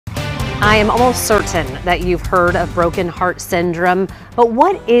I am almost certain that you've heard of broken heart syndrome, but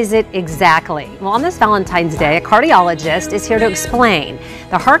what is it exactly? Well, on this Valentine's Day, a cardiologist is here to explain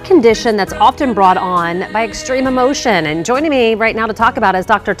the heart condition that's often brought on by extreme emotion. And joining me right now to talk about it is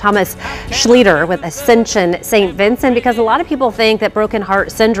Dr. Thomas Schleeter with Ascension St. Vincent, because a lot of people think that broken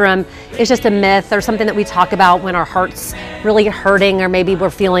heart syndrome is just a myth or something that we talk about when our heart's really hurting, or maybe we're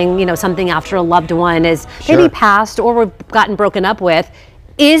feeling, something after a loved one is maybe passed or we've gotten broken up with.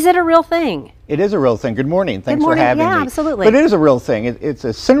 Is it a real thing? It is a real thing. Good morning. Thanks for having me. Yeah, absolutely. But it is a real thing. It's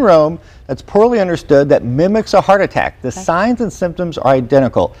a syndrome that's poorly understood that mimics a heart attack. The signs and symptoms are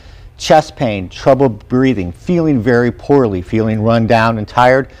identical. Chest pain, trouble breathing, feeling very poorly, feeling run down and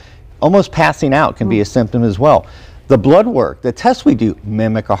tired, almost passing out can be a symptom as well. The blood work, the tests we do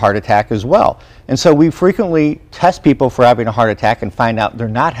mimic a heart attack as well. And so we frequently test people for having a heart attack and find out they're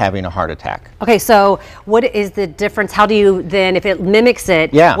not having a heart attack. Okay, so what is the difference? How do you then, if it mimics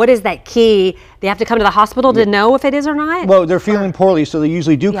it, what is that key? They have to come to the hospital to know if it is or not? Well, they're feeling poorly, so they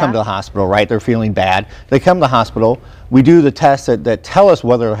usually do come to the hospital, right? They're feeling bad. They come to the hospital. We do the tests that tell us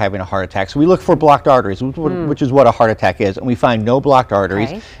whether they're having a heart attack. So we look for blocked arteries, which is what a heart attack is, and we find no blocked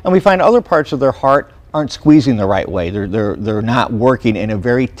arteries. And we find other parts of their heart aren't squeezing the right way. They're not working in a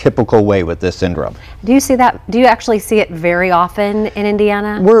very typical way with this syndrome. Do you see that? Do you actually see it very often in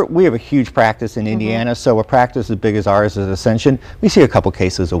Indiana? We have a huge practice in Indiana, so a practice as big as ours is Ascension. We see a couple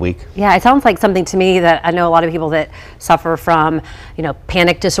cases a week. Yeah, it sounds like something to me that I know a lot of people that suffer from,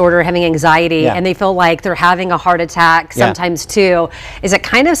 panic disorder, having anxiety, and they feel like they're having a heart attack sometimes too. Is it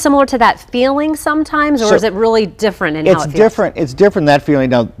kind of similar to that feeling sometimes, or is it really different in how it feels? Different. It's different, that feeling.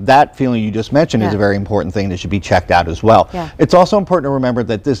 Now, that feeling you just mentioned is a very important thing that should be checked out as well. It's also important to remember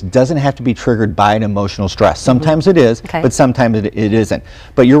that this doesn't have to be triggered by an emotional stress. Sometimes it is, but sometimes it isn't.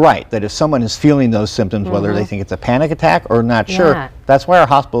 But you're right, that if someone is feeling those symptoms, whether they think it's a panic attack or not sure, that's why our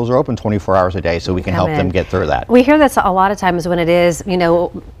hospitals are open 24 hours a day, so we can help them get through that. We hear this a lot of times when it is,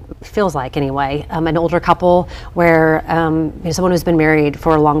 feels like anyway, an older couple where someone who's been married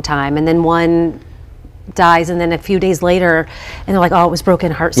for a long time, and then one dies, and then a few days later and they're like, oh, it was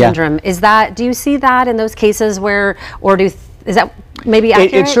broken heart syndrome. Do you see that in those cases where, is that maybe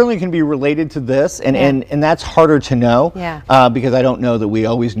accurate? It certainly can be related to this, and that's harder to know because I don't know that we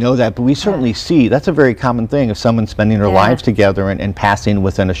always know that, but we certainly see that's a very common thing of someone spending their lives together and passing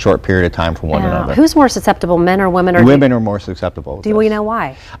within a short period of time from one another. Who's more susceptible, men or women? Women are more susceptible. Do we know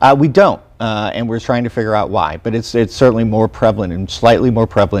why? We don't. And we're trying to figure out why, but it's certainly more prevalent and slightly more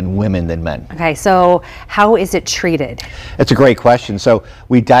prevalent in women than men. Okay, so how is it treated? It's a great question. So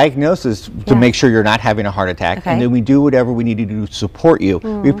we diagnose this to make sure you're not having a heart attack, and then we do whatever we need to do to support you.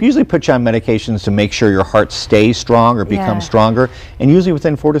 We usually put you on medications to make sure your heart stays strong or becomes stronger, and usually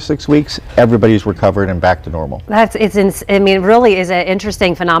within 4 to 6 weeks, everybody's recovered and back to normal. It really is an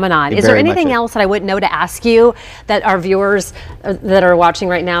interesting phenomenon. Is there anything else that I wouldn't know to ask you that our viewers that are watching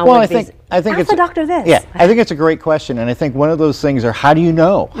right now? Well, I think ask the doctor this. Yeah, I think it's a great question, and I think one of those things are, how do you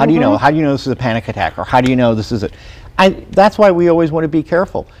know? How do you know? How do you know this is a panic attack, or how do you know this is it? That's why we always want to be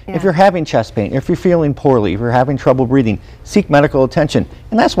careful. If you're having chest pain, if you're feeling poorly, if you're having trouble breathing, seek medical attention.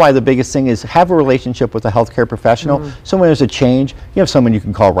 And that's why the biggest thing is have a relationship with a healthcare professional. So when there's a change, you have someone you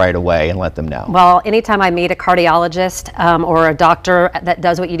can call right away and let them know. Well, anytime I meet a cardiologist or a doctor that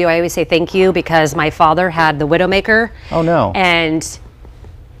does what you do, I always say thank you, because my father had the widowmaker. Oh no. And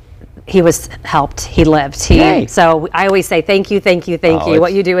he was helped. He lived. So I always say thank you, thank you, thank you.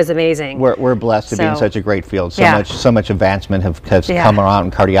 What you do is amazing. We're blessed to be in such a great field. So much advancement has come around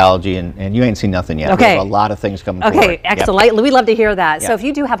in cardiology, and you ain't seen nothing yet. We have a lot of things coming forward. Okay, excellent. We love to hear that. So if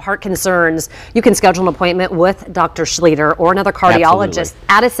you do have heart concerns, you can schedule an appointment with Dr. Schleeter or another cardiologist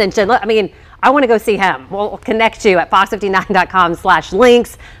at Ascension. I want to go see him. We'll connect you at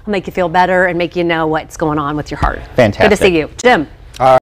fox59.com/links. I'll make you feel better and make you know what's going on with your heart. Fantastic. Good to see you. Jim.